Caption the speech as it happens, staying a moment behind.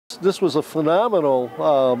This was a phenomenal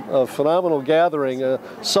gathering, a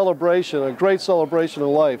celebration, a great celebration of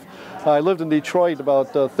life. I lived in Detroit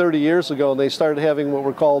about 30 years ago, and they started having what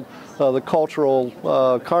were called the cultural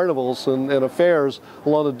carnivals and affairs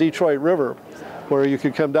along the Detroit River, where you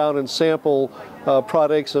could come down and sample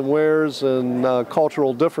products and wares and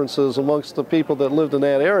cultural differences amongst the people that lived in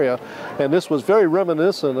that area. And this was very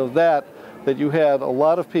reminiscent of that you had a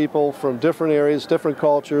lot of people from different areas, different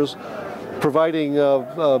cultures, providing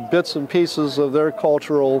bits and pieces of their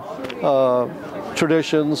cultural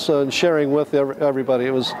traditions and sharing with everybody.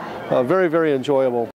 It was very, very enjoyable.